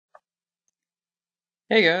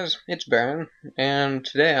Hey guys, it's Baron, and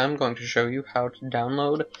today I'm going to show you how to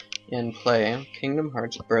download and play Kingdom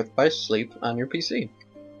Hearts Birth by Sleep on your PC.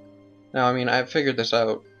 Now, I've figured this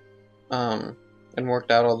out, and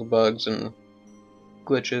worked out all the bugs and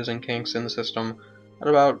glitches and kinks in the system at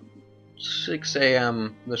about 6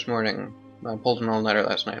 a.m. this morning. I pulled an all-nighter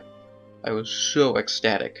last night. I was so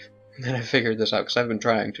ecstatic that I figured this out, because I've been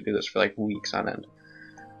trying to do this for like weeks on end.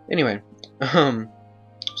 Anyway,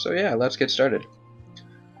 so yeah, let's get started.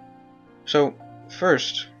 So,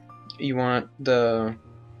 first, you want the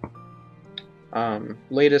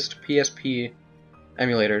latest PSP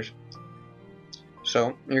emulators.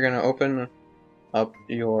 So, you're going to open up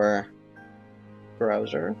your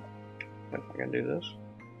browser. If I can do this.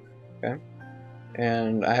 Okay.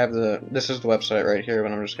 And I have this is the website right here,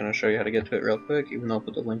 but I'm just going to show you how to get to it real quick, even though I'll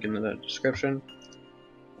put the link in the description.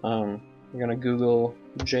 You're going to Google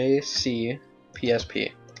JC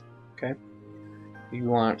PSP. Okay. You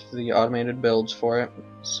want the automated builds for it,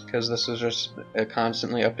 because this is just a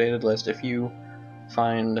constantly updated list. If you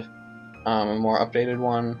find a more updated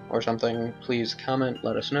one or something, please comment,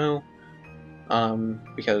 let us know,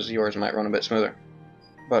 because yours might run a bit smoother.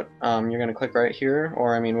 But you're going to click right here,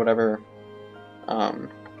 or whatever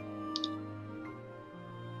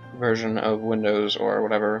version of Windows or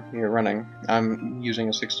whatever you're running. I'm using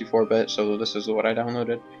a 64-bit, so this is what I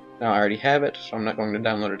downloaded. Now I already have it, so I'm not going to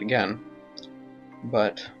download it again.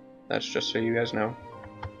 But that's just so you guys know.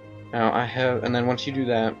 Now and then once you do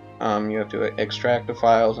that, you have to extract the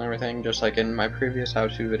files and everything, just like in my previous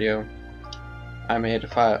how-to video. I made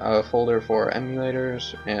a folder for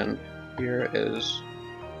emulators, and here is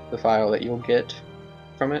the file that you'll get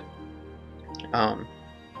from it.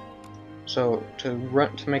 So to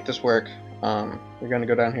make this work, you're going to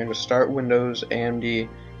go down here to Start Windows AMD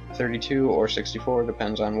 32 or 64,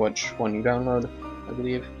 depends on which one you download, I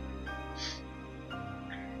believe.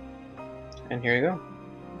 And here you go.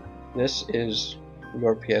 This is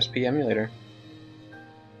your PSP emulator.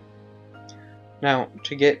 Now,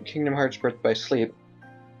 to get Kingdom Hearts Birth by Sleep,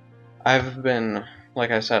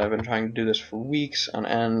 like I said, I've been trying to do this for weeks on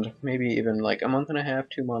end, maybe even like a month and a half,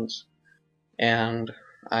 2 months, and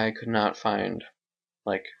I could not find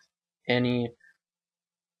like any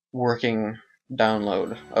working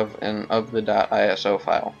download of the .iso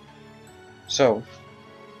file. So,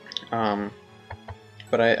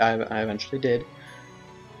 but I eventually did.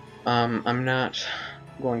 I'm not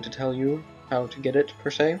going to tell you how to get it, per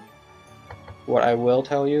se. What I will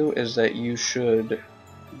tell you is that you should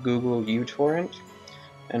Google uTorrent,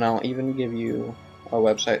 and I'll even give you a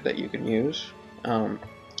website that you can use.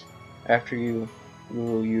 After you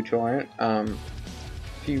Google uTorrent,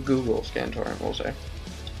 if you Google ScanTorrent, we'll say.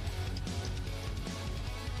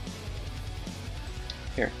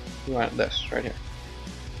 Here, you want this, right here.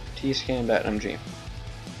 tscan.mg.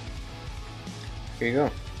 Here you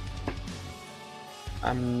go.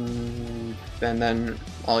 And then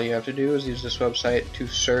all you have to do is use this website to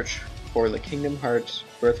search for the Kingdom Hearts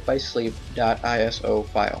Birth by Sleep .iso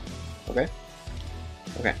file. Okay?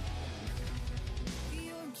 Okay.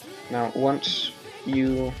 Now, once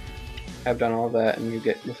you have done all that and you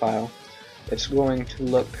get the file, it's going to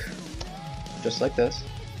look just like this.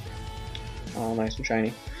 All nice and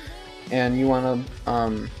shiny. And you want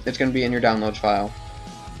to, it's going to be in your downloads file.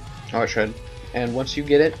 Oh, it should. And once you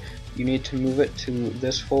get it, you need to move it to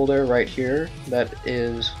this folder right here that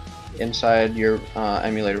is inside your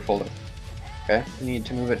emulator folder. Okay? You need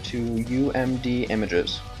to move it to UMD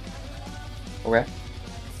images. Okay?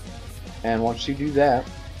 And once you do that,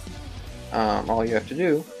 all you have to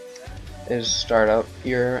do is start up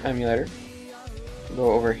your emulator,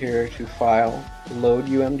 go over here to File, Load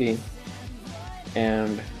UMD,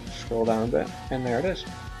 and scroll down a bit, and there it is.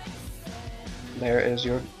 There is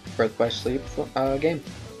your Birth by Sleep game.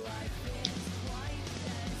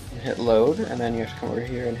 Hit load, and then you have to come over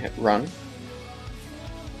here and hit run.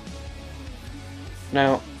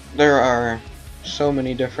 Now, there are so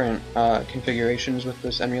many different configurations with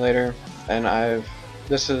this emulator, and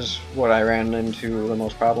this is what I ran into the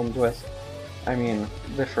most problems with. So many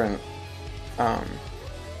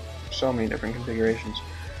different configurations.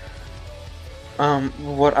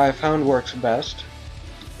 What I found works best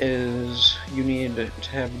is you need to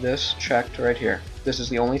have this checked right here. This is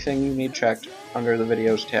the only thing you need checked under the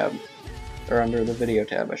videos tab, or under the video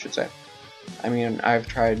tab, I should say. I've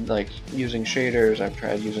tried like using shaders, I've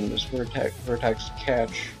tried using this vertex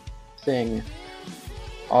catch thing,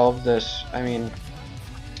 all of this.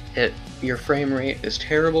 Your frame rate is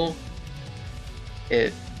terrible.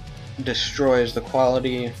 It destroys the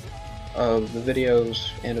quality of the videos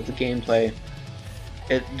and of the gameplay.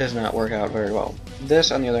 It does not work out very well.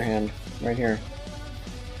 This, on the other hand, right here,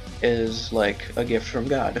 is like a gift from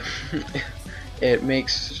God. It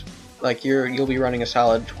makes like you'll be running a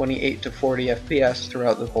solid 28 to 40 FPS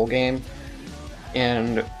throughout the whole game,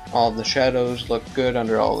 and all the shadows look good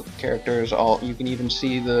under all the characters. You can even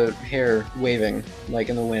see the hair waving like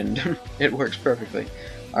in the wind. It works perfectly.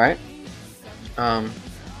 All right.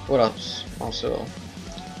 What else?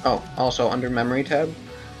 Also under memory tab,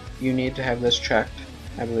 you need to have this checked,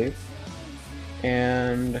 I believe.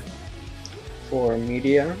 And for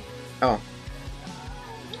media,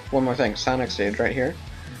 one more thing, Sonic Stage right here.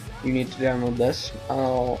 You need to download this.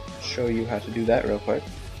 I'll show you how to do that real quick.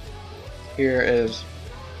 Here is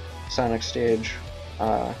Sonic Stage.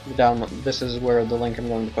 This is where the link I'm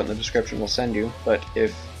going to put in the description will send you, but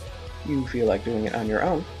if you feel like doing it on your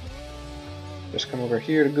own, just come over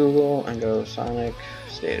here to Google and go Sonic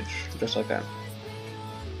Stage, just like that.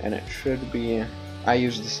 And it should be, I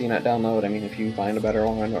use the CNET download. I mean, if you find a better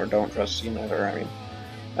one or don't trust CNET, or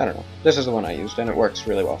I don't know. This is the one I used and it works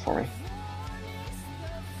really well for me.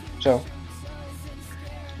 So,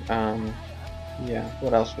 yeah,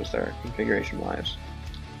 what else was there configuration-wise?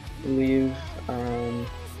 I believe,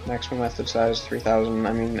 maximum method size 3000.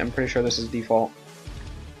 I mean, I'm pretty sure this is default.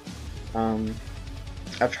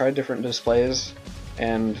 I've tried different displays,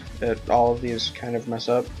 and all of these kind of mess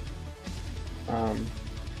up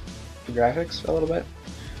the graphics a little bit.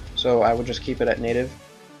 So I would just keep it at native.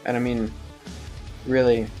 And I mean,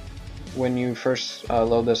 really, when you first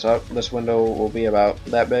load this up, this window will be about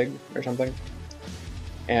that big or something.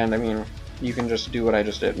 And I mean, you can just do what I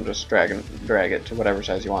just did and just drag it to whatever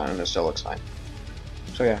size you want, and it still looks fine.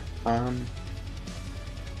 So yeah,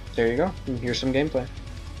 there you go. And here's some gameplay.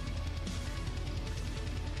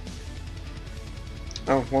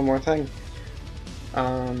 Oh, one more thing.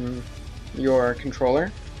 Your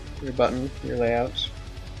controller, your button, your layouts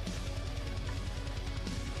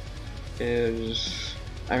is,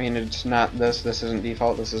 I mean, it's not this isn't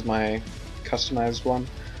default, this is my customized one.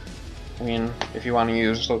 I mean, if you want to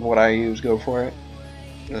use what I use, go for it.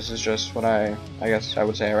 This is just what I guess I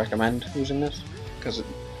would say I recommend using this, because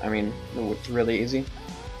I mean, it's really easy.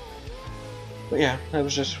 But yeah, that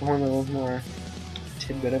was just one little more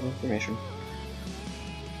tidbit of information.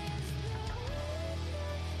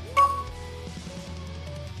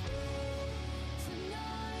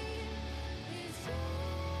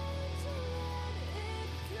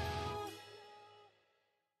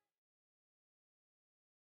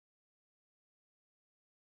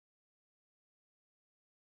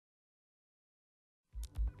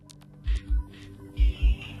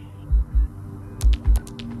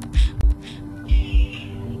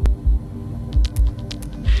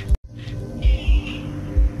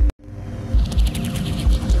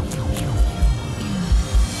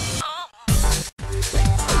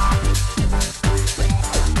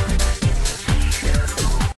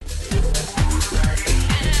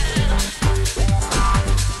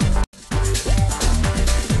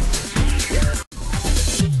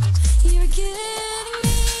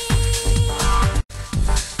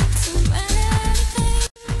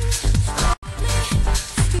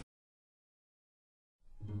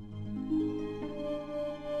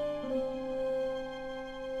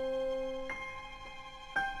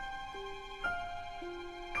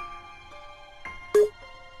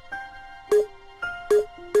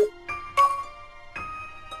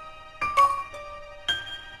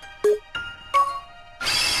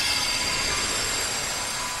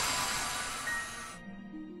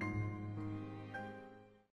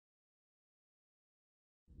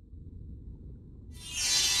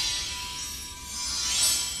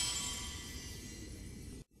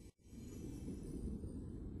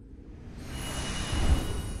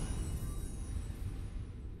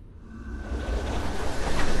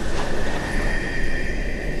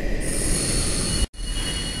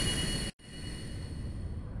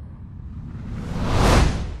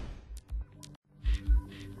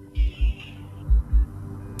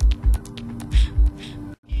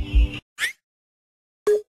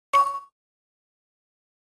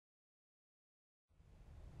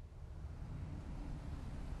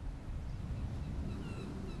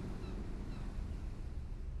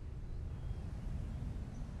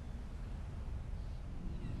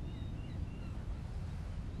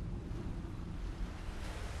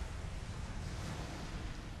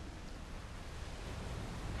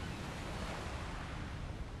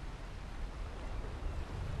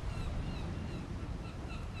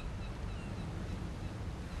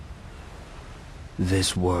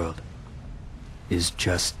 This world is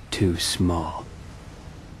just too small.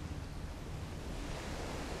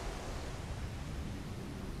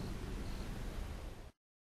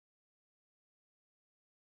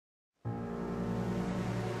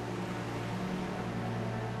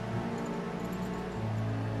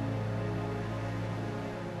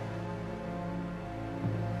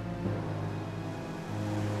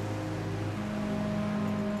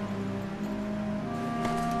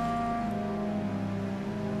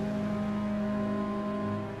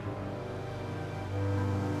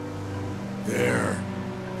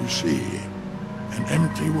 sea, an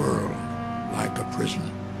empty world like a prison.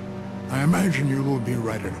 I imagine you will be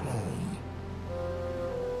right at home.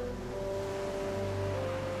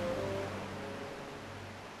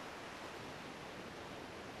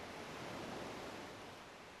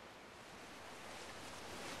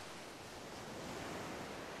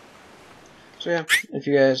 So yeah, if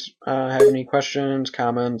you guys have any questions,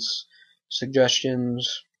 comments,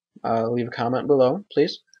 suggestions, leave a comment below,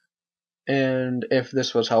 please. And if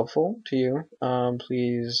this was helpful to you,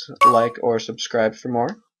 please like or subscribe for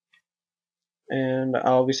more. And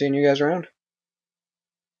I'll be seeing you guys around.